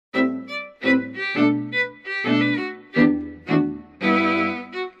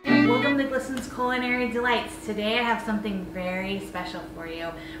Culinary Delights. Today I have something very special for you.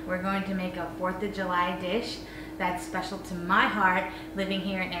 We're going to make a 4th of July dish that's special to my heart living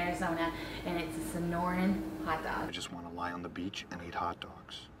here in Arizona, and it's a Sonoran hot dog. I just want to lie on the beach and eat hot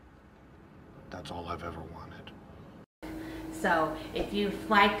dogs. That's all I've ever wanted. So if you've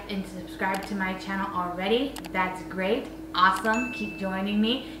liked and subscribed to my channel already, that's great, awesome, keep joining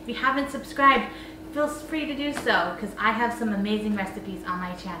me. If you haven't subscribed, feel free to do so because I have some amazing recipes on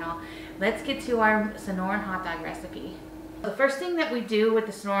my channel. Let's get to our Sonoran hot dog recipe. The first thing that we do with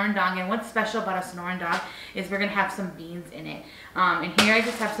the Sonoran dog, and what's special about a Sonoran dog, is we're gonna have some beans in it. And here I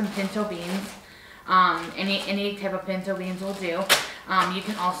just have some pinto beans. Any type of pinto beans will do. You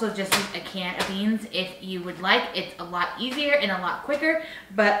can also just use a can of beans if you would like. It's a lot easier and a lot quicker,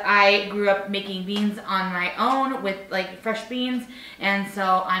 but I grew up making beans on my own with like fresh beans, and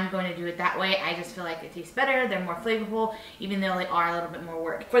so I'm going to do it that way. I just feel like it tastes better, they're more flavorful, even though they are a little bit more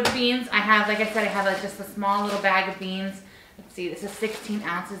work. For the beans, I have, like I said, I have just a small little bag of beans. Let's see, this is 16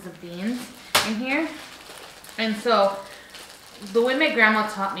 ounces of beans in here. And so the way my grandma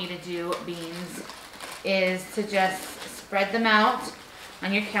taught me to do beans is to just spread them out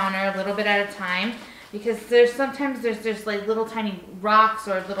on your counter a little bit at a time, because sometimes there's like little tiny rocks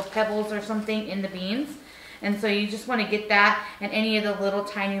or little pebbles or something in the beans, and so you just want to get that and any of the little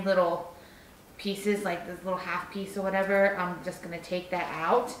tiny little pieces, like this little half piece or whatever. I'm just going to take that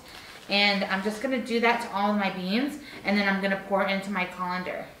out, and I'm just going to do that to all of my beans, and then I'm going to pour it into my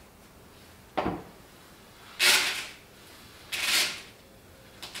colander.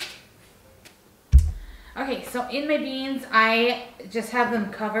 Okay, so in my beans, I just have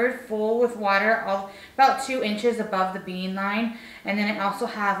them covered full with water, about 2 inches above the bean line. And then I also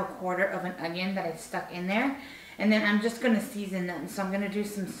have a 1/4 of an onion that I stuck in there. And then I'm just going to season them. So I'm going to do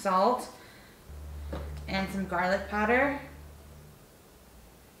some salt and some garlic powder.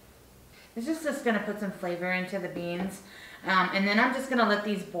 It's just going to put some flavor into the beans. And then I'm just going to let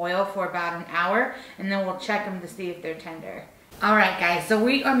these boil for about an hour, and then we'll check them to see if they're tender. Alright guys, so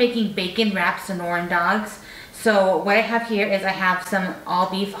we are making bacon wrapped Sonoran dogs. So what I have here is I have some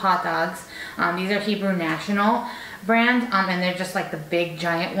all beef hot dogs. These are Hebrew National brand, and they're just like the big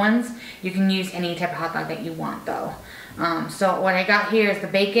giant ones. You can use any type of hot dog that you want though. So what I got here is the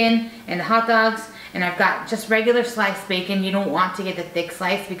bacon and the hot dogs, and I've got just regular sliced bacon. You don't want to get the thick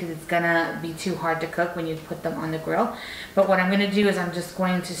slice because it's gonna be too hard to cook when you put them on the grill. But what I'm gonna do is I'm just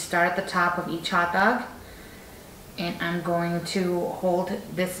going to start at the top of each hot dog. And I'm going to hold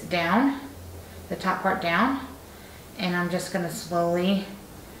this down, the top part down, and I'm just going to slowly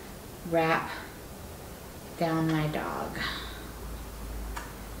wrap down my dog.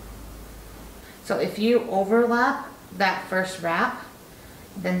 So if you overlap that first wrap,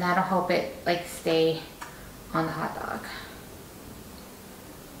 then that'll help it like stay on the hot dog.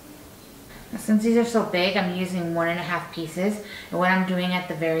 Now, since these are so big, I'm using 1.5 pieces. And what I'm doing at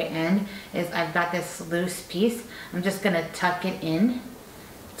the very end is I've got this loose piece. I'm just going to tuck it in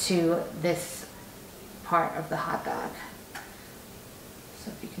to this part of the hot dog.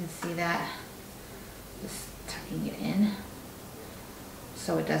 So if you can see that, just tucking it in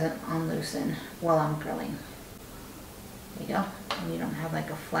so it doesn't unloosen while I'm grilling. There you go. And you don't have like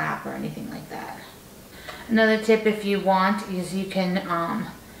a flap or anything like that. Another tip, if you want, is you can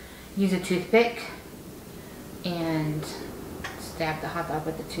use a toothpick and stab the hot dog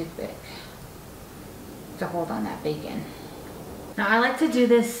with the toothpick to hold on that bacon. Now I like to do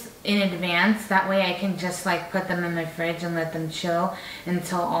this in advance, that way I can just like put them in my fridge and let them chill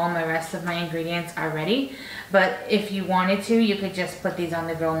until all my rest of my ingredients are ready. But if you wanted to, you could just put these on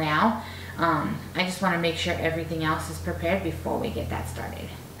the grill now. I just want to make sure everything else is prepared before we get that started.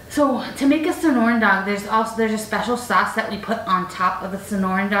 So to make a Sonoran dog, there's a special sauce that we put on top of the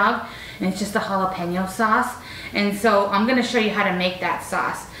Sonoran dog, and it's just a jalapeno sauce. And so I'm going to show you how to make that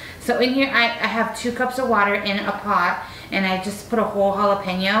sauce. So in here I have 2 cups of water in a pot, and I just put a whole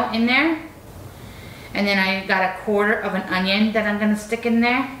jalapeno in there. And then I got a 1/4 of an onion that I'm going to stick in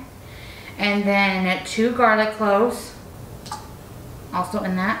there. And then 2 garlic cloves also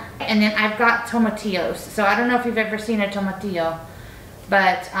in that. And then I've got tomatillos. So I don't know if you've ever seen a tomatillo,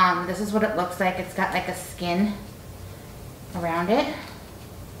 but this is what it looks like. It's got like a skin around it.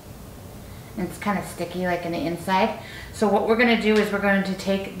 And it's kind of sticky like in the inside. So what we're going to do is we're going to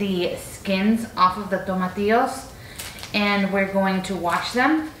take the skins off of the tomatillos, and we're going to wash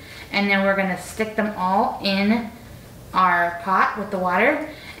them. And then we're going to stick them all in our pot with the water,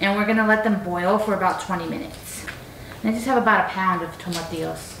 and we're going to let them boil for about 20 minutes. And I just have about 1 pound of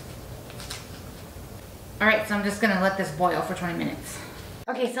tomatillos. Alright, so I'm just going to let this boil for 20 minutes.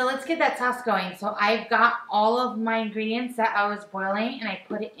 Okay, so let's get that sauce going. So I've got all of my ingredients that I was boiling, and I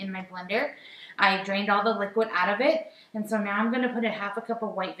put it in my blender. I drained all the liquid out of it. And so now I'm going to put a half a cup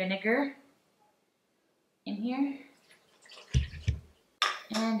of white vinegar in here.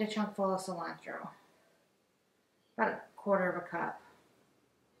 And a chunk full of cilantro. About a quarter of a cup.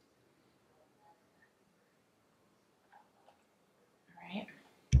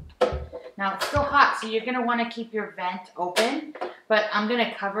 Now it's still hot, so you're going to want to keep your vent open, but I'm going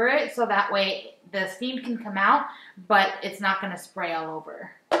to cover it so that way the steam can come out, but it's not going to spray all over.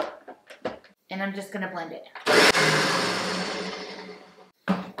 And I'm just going to blend it.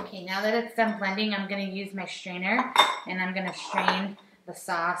 Okay, now that it's done blending, I'm going to use my strainer, and I'm going to strain the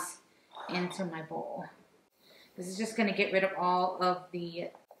sauce into my bowl. This is just going to get rid of all of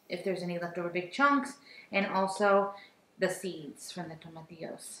the, if there's any leftover big chunks, and also the seeds from the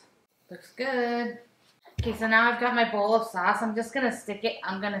tomatillos. Looks good. Okay, so now I've got my bowl of sauce. I'm just gonna stick it.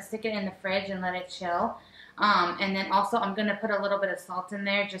 I'm gonna stick it in the fridge and let it chill. And then also I'm gonna put a little bit of salt in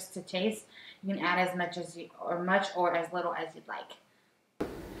there just to taste. You can add as much as or as little as you'd like.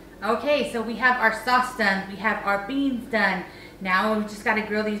 Okay, so we have our sauce done. We have our beans done. Now we just gotta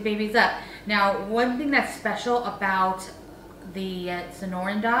grill these babies up. Now, one thing that's special about the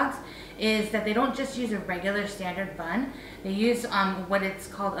Sonoran dogs is that they don't just use a regular standard bun. They use what it's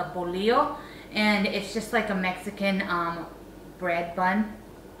called a bolillo, and it's just like a Mexican bread bun,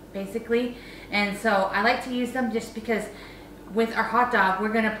 basically. And so I like to use them just because with our hot dog, we're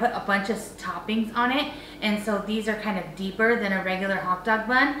gonna put a bunch of toppings on it, and so these are kind of deeper than a regular hot dog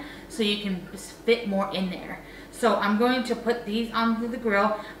bun, so you can fit more in there. So I'm going to put these onto the grill.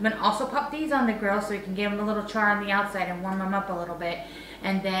 I'm going to also pop these on the grill so you can give them a little char on the outside and warm them up a little bit.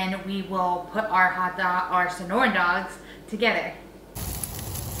 And then we will put our our Sonoran dogs together.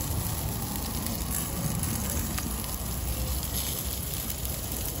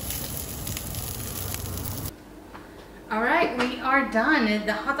 All right, we are done.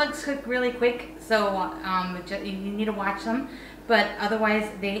 The hot dogs cook really quick, so you need to watch them. But otherwise,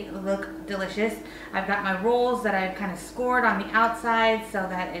 they look delicious. I've got my rolls that I've kind of scored on the outside so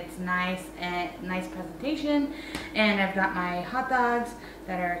that it's nice and nice presentation. And I've got my hot dogs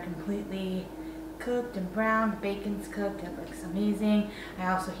that are completely cooked and browned. The bacon's cooked. It looks amazing.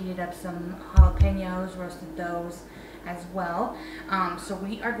 I also heated up some jalapeños, roasted those as well. So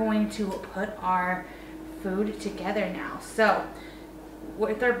we are going to put our food together now. So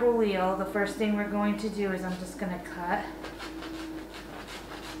with our bolillo, the first thing we're going to do is I'm just going to cut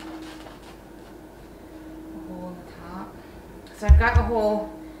a hole in the top. So I've got a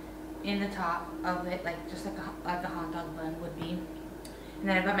hole in the top of it, like just like a hot dog bun would be. And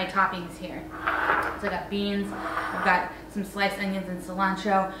then I've got my toppings here. So I've got beans, I've got some sliced onions and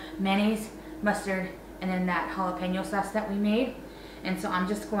cilantro, mayonnaise, mustard, and then that jalapeno sauce that we made. And so I'm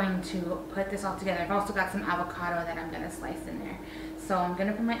just going to put this all together. I've also got some avocado that I'm going to slice in there. So I'm going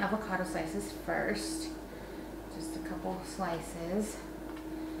to put my avocado slices first. Just a couple slices.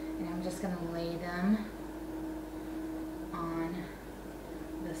 And I'm just going to lay them on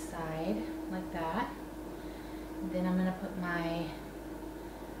the side like that. And then I'm going to put my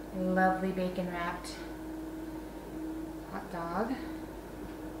lovely bacon wrapped hot dog in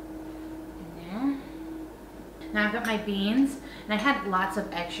there. Now I've got my beans, and I had lots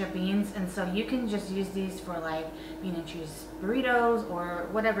of extra beans, and so you can just use these for like bean and cheese burritos or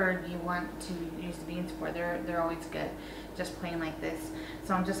whatever you want to use the beans for. They're always good, just plain like this.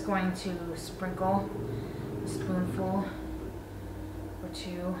 So I'm just going to sprinkle a spoonful or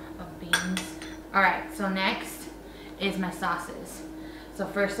two of beans. All right, so next is my sauces. So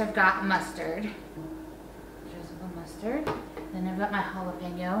first I've got mustard, drizzle of mustard. Then I've got my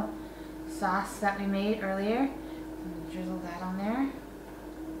jalapeno sauce that we made earlier. Drizzle that on there.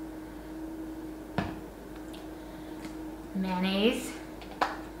 Mayonnaise.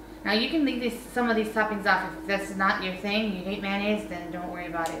 Now you can leave some of these toppings off. If this is not your thing, you hate mayonnaise, then don't worry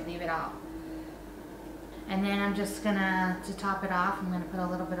about it. Leave it off. And then I'm just gonna, to top it off, I'm gonna put a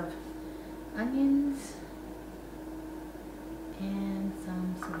little bit of onions and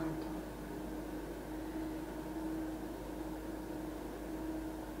some cilantro.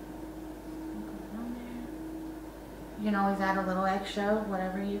 You can always add a little extra,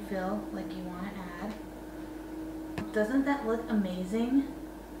 whatever you feel like you want to add. Doesn't that look amazing?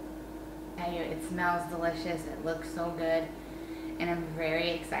 It smells delicious. It looks so good. And I'm very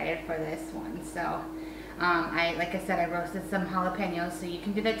excited for this one. So, like I said, I roasted some jalapenos. So you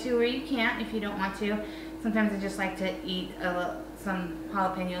can do that too, or you can't if you don't want to. Sometimes I just like to eat some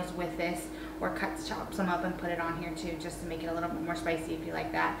jalapenos with this, or chop some up and put it on here too, just to make it a little bit more spicy if you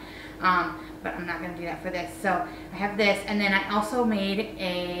like that. But I'm not going to do that for this. So I have this, and then I also made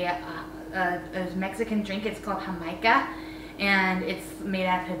a Mexican drink. It's called Jamaica, and it's made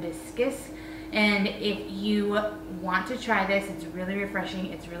out of hibiscus. And if you want to try this, it's really refreshing,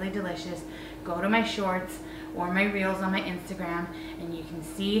 it's really delicious. Go to my shorts or my reels on my Instagram and you can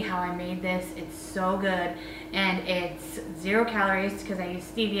see how I made this. It's so good, and it's 0 calories because I use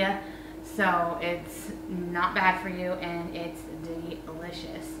stevia, so it's not bad for you and it's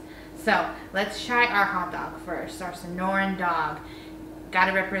delicious. So let's try our hot dog first, our Sonoran dog.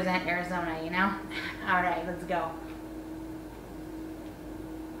 Gotta represent Arizona, you know? All right, let's go.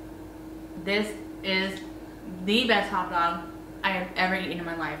 This is the best hot dog I have ever eaten in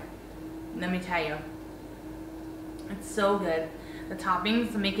my life. Let me tell you. It's so good. The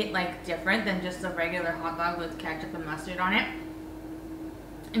toppings make it like different than just a regular hot dog with ketchup and mustard on it.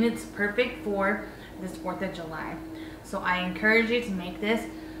 And it's perfect for this 4th of July. So I encourage you to make this.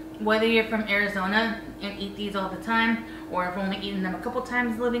 Whether you're from Arizona and eat these all the time, or have only eaten them a couple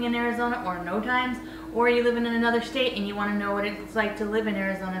times living in Arizona, or no times, or you live in another state and you want to know what it's like to live in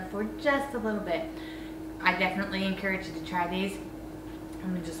Arizona for just a little bit, I definitely encourage you to try these. I'm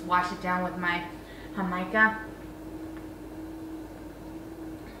going to just wash it down with my Jamaica.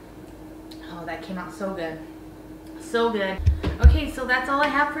 Oh, that came out so good. So good. Okay, so that's all I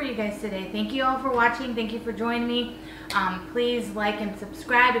have for you guys today. Thank you all for watching. Thank you for joining me. Please like and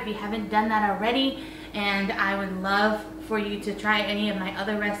subscribe if you haven't done that already. And I would love for you to try any of my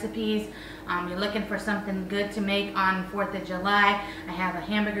other recipes. You're looking for something good to make on 4th of July. I have a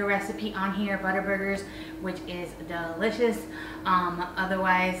hamburger recipe on here, butter burgers, which is delicious.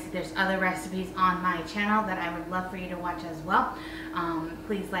 Otherwise, there's other recipes on my channel that I would love for you to watch as well.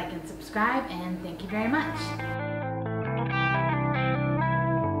 Please like and subscribe, and thank you very much.